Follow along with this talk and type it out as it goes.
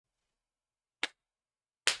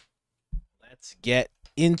Let's get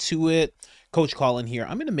into it. Coach Colin here.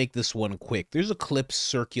 I'm going to make this one quick. There's a clip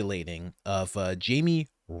circulating of Jamie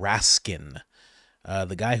Raskin,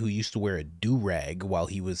 the guy who used to wear a do-rag while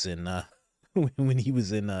he was in when he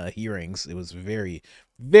was in hearings. It was very,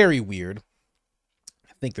 very weird.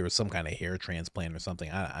 I think there was some kind of hair transplant or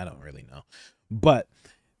something. I don't really know. But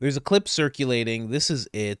there's a clip circulating. This is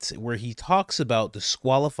it, where he talks about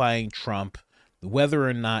disqualifying Trump whether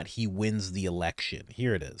or not he wins the election.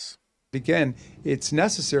 Here it is. Again, it's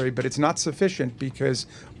necessary, but it's not sufficient, because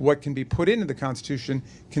what can be put into the Constitution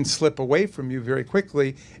can slip away from you very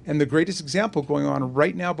quickly. And the greatest example going on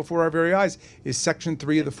right now before our very eyes is Section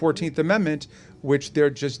 3 of the 14th Amendment, which they're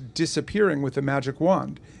just disappearing with a magic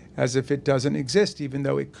wand, as if it doesn't exist, even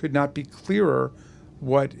though it could not be clearer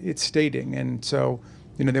what it's stating. And so,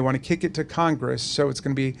 you know, they want to kick it to Congress, so it's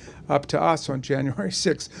going to be up to us on January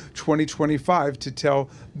 6, 2025 to tell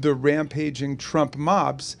the rampaging Trump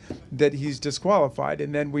mobs that he's disqualified.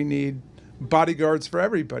 And then we need bodyguards for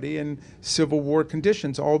everybody in Civil War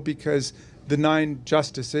conditions, all because the 9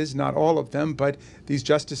 justices, not all of them, but these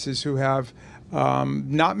justices who have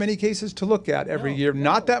not many cases to look at every year,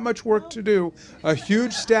 not that much work to do, a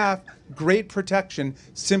huge staff, great protection,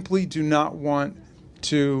 simply do not want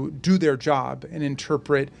to do their job and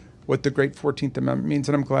interpret what the great 14th Amendment means.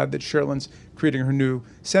 And I'm glad that Sherilyn's creating her new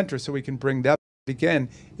center so we can bring that. Again,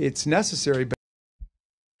 it's necessary.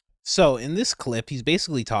 So in this clip, he's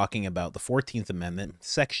basically talking about the 14th Amendment,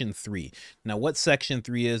 Section 3. Now, what Section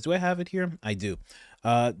 3 is, do I have it here? I do.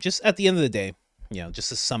 Just at the end of the day, you know, just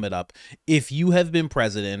to sum it up, if you have been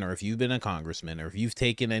president, or if you've been a congressman, or if you've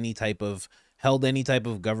taken any type of held any type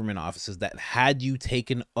of government offices that had you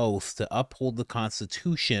take an oath to uphold the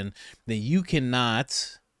Constitution, then you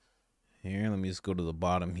cannot, here, let me just go to the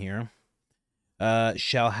bottom here,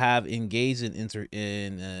 shall have engaged in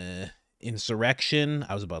insurrection,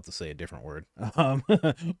 I was about to say a different word,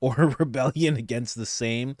 or rebellion against the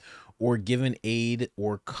same, or given aid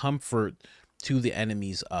or comfort to the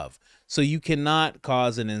enemies of. So you cannot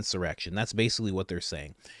cause an insurrection. That's basically what they're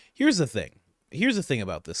saying. Here's the thing. Here's the thing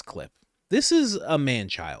about this clip. This is a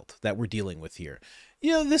man-child that we're dealing with here.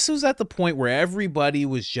 You know, this was at the point where everybody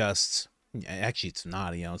was just, actually it's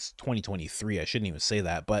not, you know, it's 2023. I shouldn't even say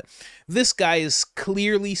that, but this guy is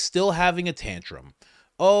clearly still having a tantrum.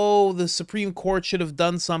 Oh, the Supreme Court should have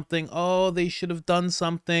done something. Oh, they should have done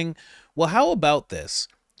something. Well, how about this?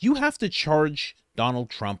 You have to charge Donald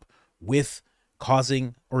Trump with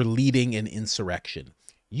causing or leading an insurrection.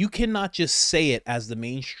 You cannot just say it as the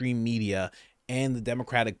mainstream media and the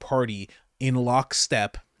Democratic Party in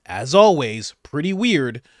lockstep, as always, pretty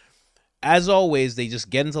weird. As always, they just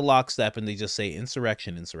get into lockstep and they just say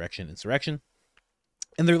insurrection, insurrection, insurrection.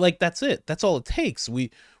 And they're like, that's it. That's all it takes.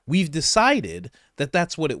 We've decided that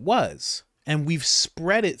that's what it was. And we've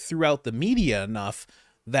spread it throughout the media enough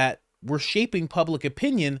that we're shaping public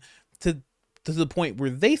opinion to the point where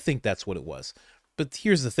they think that's what it was. But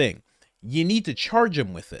here's the thing. You need to charge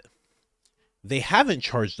them with it. They haven't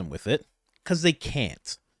charged them with it because they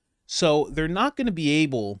can't. So they're not going to be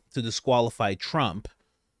able to disqualify Trump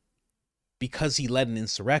because he led an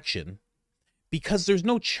insurrection, because there's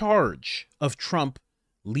no charge of Trump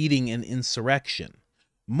leading an insurrection.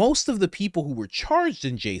 Most of the people who were charged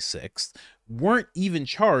in J6 weren't even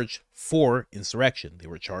charged for insurrection. They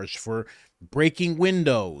were charged for breaking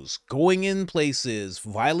windows, going in places,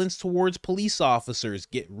 violence towards police officers,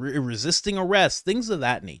 resisting arrest, things of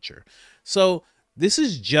that nature. So this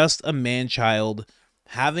is just a man-child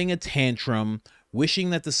having a tantrum, wishing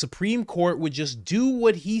that the Supreme Court would just do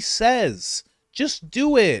what he says. Just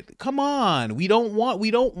do it. Come on. We don't want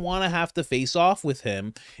to have to face off with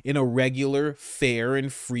him in a regular, fair,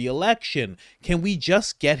 and free election. Can we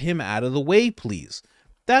just get him out of the way, please?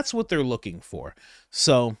 That's what they're looking for.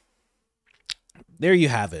 So there you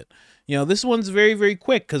have it. You know, this one's very, very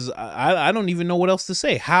quick because I don't even know what else to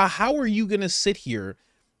say. How are you going to sit here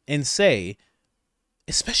and say,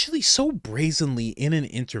 especially so brazenly in an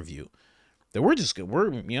interview, that we're just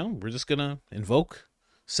gonna invoke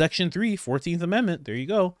Section 3, 14th Amendment. There you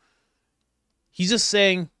go. He's just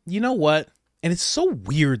saying, you know what? And it's so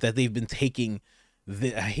weird that they've been taking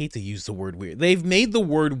I hate to use the word weird. They've made the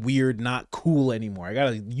word weird not cool anymore. I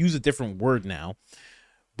gotta use a different word now.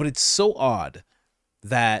 But it's so odd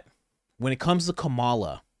that when it comes to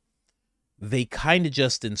Kamala, they kind of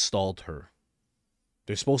just installed her.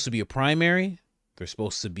 There's supposed to be a primary. There's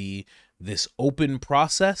supposed to be this open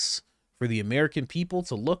process for the American people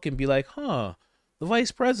to look and be like, huh, the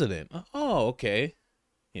vice president. Oh, okay.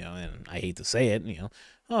 You know, and I hate to say it, you know,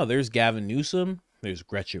 oh, there's Gavin Newsom. There's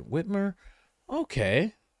Gretchen Whitmer.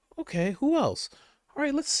 Okay. Okay. Who else? All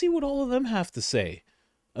right. Let's see what all of them have to say.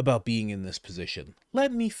 about being in this position.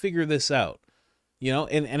 Let me figure this out. You know,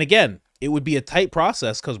 and again, it would be a tight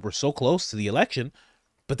process because we're so close to the election,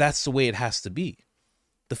 but that's the way it has to be.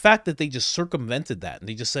 The fact that they just circumvented that and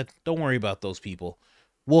they just said, don't worry about those people.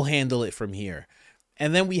 We'll handle it from here.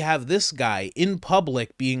 And then we have this guy in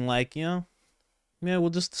public being like, you know, yeah,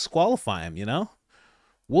 we'll just disqualify him, you know?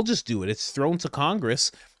 We'll just do it. It's thrown to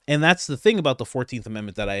Congress. And that's the thing about the 14th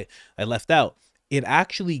Amendment that I left out. It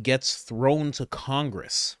actually gets thrown to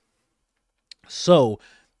Congress. So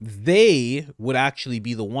they would actually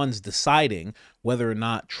be the ones deciding whether or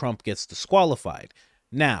not Trump gets disqualified.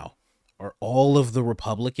 Now, are all of the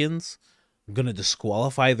Republicans going to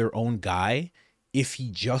disqualify their own guy if he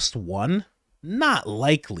just won? Not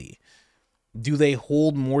likely. Do they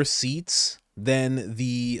hold more seats than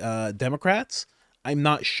the Democrats? I'm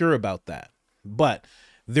not sure about that. But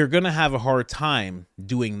they're going to have a hard time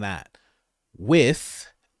doing that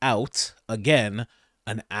without, again,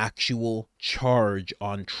 an actual charge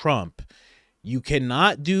on Trump. You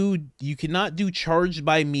cannot do charged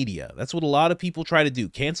by media. That's what a lot of people try to do.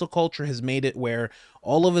 Cancel culture has made it where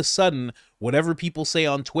all of a sudden, whatever people say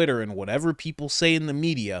on Twitter and whatever people say in the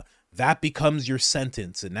media, that becomes your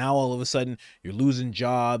sentence. And now all of a sudden you're losing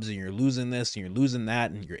jobs and you're losing this and you're losing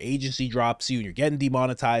that and your agency drops you and you're getting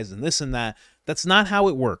demonetized and this and that. That's not how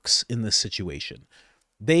it works in this situation.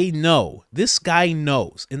 They know. This guy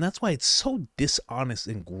knows. And that's why it's so dishonest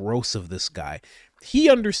and gross of this guy. He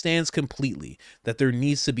understands completely that there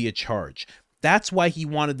needs to be a charge. That's why he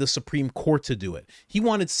wanted the Supreme Court to do it. He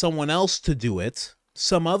wanted someone else to do it,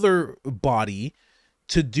 some other body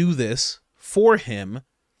to do this for him,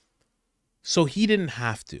 so he didn't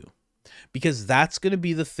have to. Because that's going to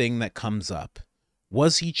be the thing that comes up.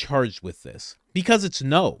 Was he charged with this? Because it's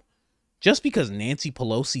no. Just because Nancy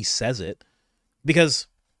Pelosi says it. Because,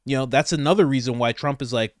 you know, that's another reason why Trump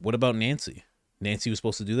is like, what about Nancy? Nancy was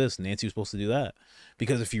supposed to do this. Nancy was supposed to do that.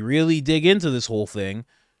 Because if you really dig into this whole thing,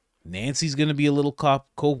 Nancy's going to be a little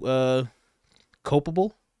culpable.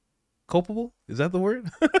 Culpable? Is that the word?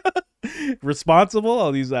 Responsible?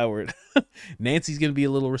 I'll use that word. Nancy's going to be a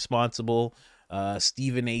little responsible.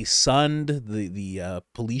 Stephen A. Sund, the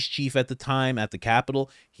police chief at the time at the Capitol,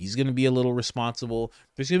 he's going to be a little responsible.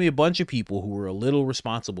 There's going to be a bunch of people who are a little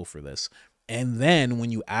responsible for this. And then when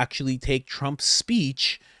you actually take Trump's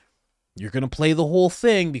speech, you're going to play the whole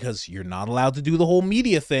thing because you're not allowed to do the whole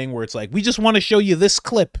media thing where it's like, we just want to show you this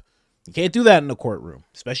clip. You can't do that in a courtroom,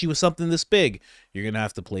 especially with something this big. You're going to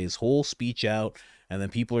have to play his whole speech out, and then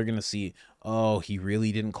people are going to see, oh, he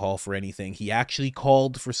really didn't call for anything. He actually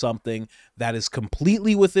called for something that is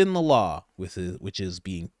completely within the law, which is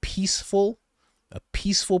being peaceful, a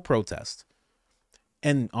peaceful protest.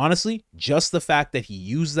 And honestly, just the fact that he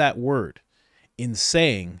used that word in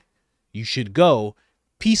saying you should go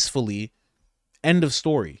peacefully, end of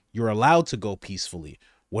story. You're allowed to go peacefully.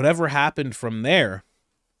 Whatever happened from there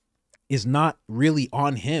is not really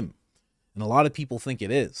on him. And a lot of people think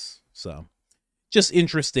it is. So just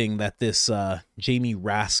interesting that this Jamie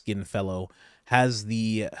Raskin fellow has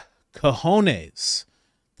the cojones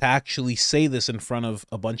to actually say this in front of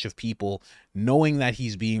a bunch of people, knowing that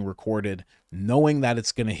he's being recorded, knowing that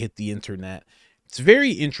it's going to hit the internet. It's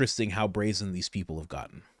very interesting how brazen these people have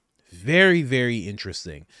gotten. Very, very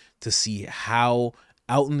interesting to see how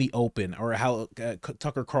out in the open, or how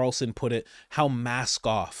Tucker Carlson put it, how mask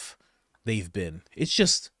off they've been. It's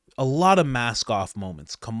just a lot of mask off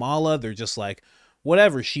moments. Kamala, they're just like,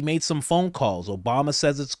 whatever. She made some phone calls. Obama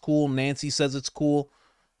says it's cool. Nancy says it's cool.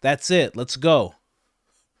 That's it. Let's go.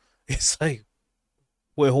 It's like,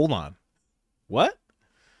 wait, hold on. What?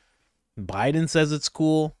 Biden says it's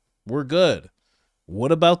cool. We're good.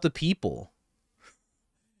 What about the people?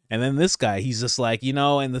 And then this guy, he's just like, you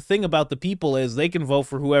know, and the thing about the people is they can vote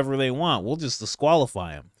for whoever they want. We'll just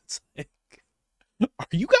disqualify them. It's like, are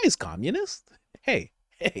you guys communist? Hey,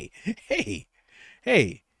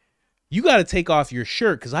 you got to take off your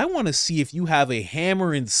shirt because I want to see if you have a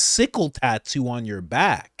hammer and sickle tattoo on your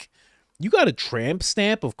back. You got a tramp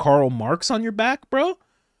stamp of Karl Marx on your back, bro?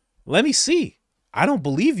 Let me see. I don't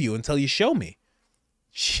believe you until you show me.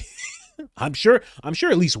 I'm sure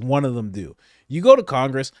at least one of them do. You go to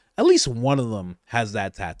Congress, at least one of them has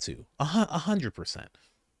that tattoo. 100%.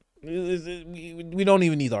 We don't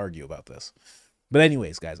even need to argue about this. But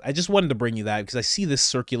anyways, guys, I just wanted to bring you that because I see this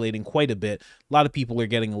circulating quite a bit. A lot of people are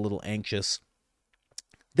getting a little anxious.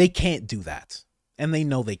 They can't do that. And they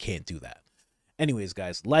know they can't do that. Anyways,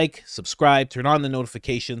 guys, like, subscribe, turn on the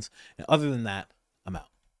notifications. And other than that,